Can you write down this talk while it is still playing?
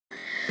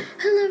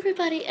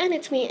everybody, and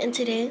it's me, and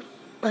today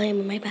I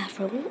am in my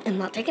bathroom and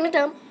not taking a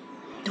dump.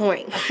 Don't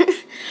worry.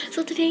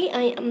 So today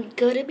I am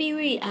gonna be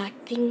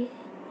reacting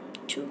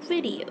to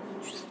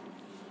videos.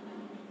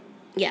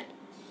 Yeah,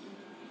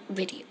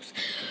 videos.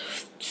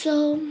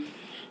 So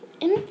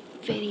in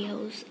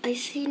videos, I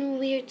seen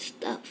weird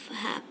stuff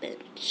happen.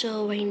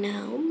 So right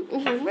now,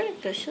 I'm ready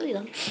to show you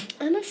them.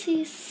 I'm gonna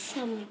see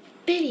some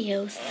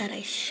videos that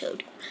I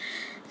showed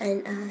you,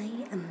 and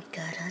I am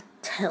gonna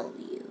tell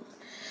you.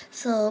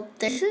 So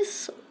this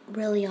is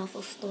really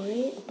awful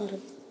story about a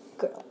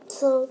girl.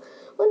 So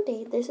one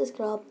day there's this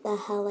girl that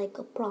had like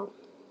a prom.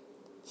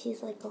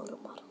 She's like a little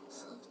model.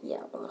 So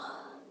yeah, model.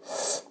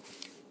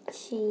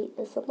 She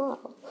is a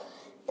model.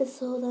 And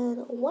so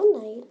then one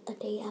night, a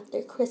day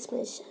after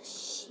Christmas,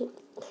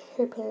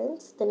 her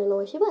parents didn't know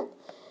where she went.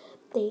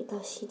 They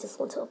thought she just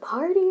went to a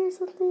party or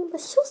something, but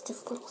she was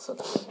just little, so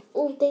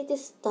they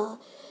just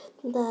thought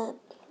that,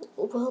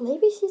 well,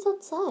 maybe she's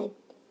outside.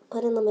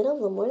 But in the middle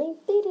of the morning,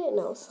 they didn't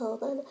know. So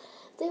then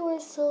they were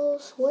so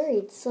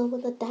worried. So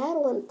when the dad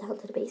went down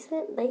to the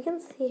basement, they can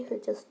see her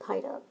just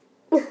tied up.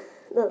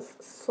 That's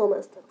so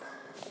messed up.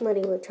 I'm not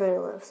even trying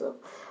to laugh. So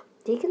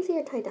they can see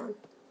her tied down.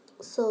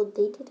 So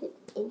they did an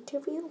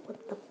interview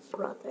with the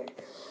brother.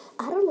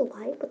 I don't know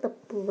why, but the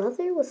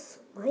brother was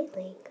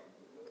smiling.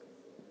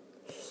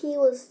 He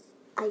was,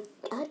 I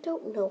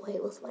don't know why he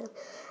was smiling.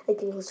 I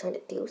think he was trying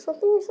to do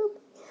something or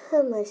something.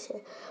 I'm not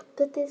sure.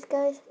 But this,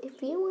 guys,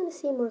 if you want to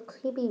see more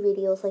creepy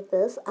videos like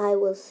this, I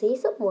will see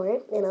some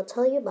more and I'll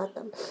tell you about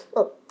them.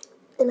 Oh,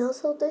 and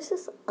also there's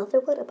this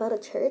other one about a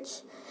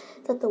church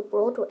that the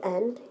world will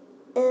end.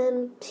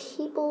 And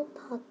people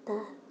thought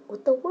that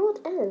would the world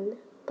end?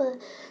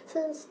 But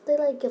since they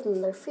like give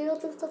them their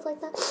fields and stuff like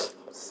that,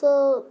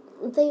 so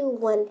they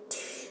went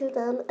to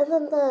them. And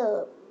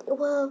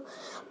then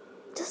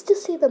just to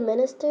see the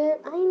minister,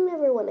 I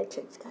never went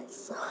to church, guys,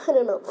 so I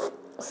don't know.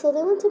 So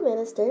they went to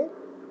minister,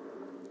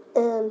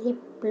 and he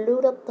blew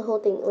up the whole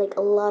thing. Like,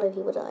 a lot of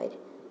people died.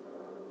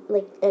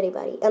 Like,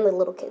 anybody. And the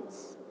little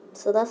kids.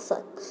 So that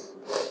sucks.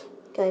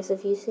 Guys,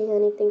 if you see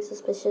anything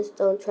suspicious,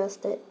 don't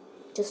trust it.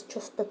 Just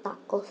trust the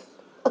tacos.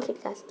 Okay,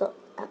 guys, don't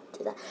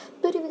do that.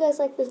 But if you guys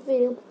like this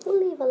video,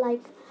 leave a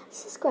like,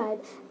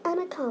 subscribe,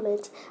 and a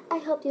comment. I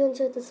hope you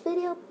enjoyed this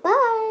video.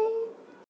 Bye!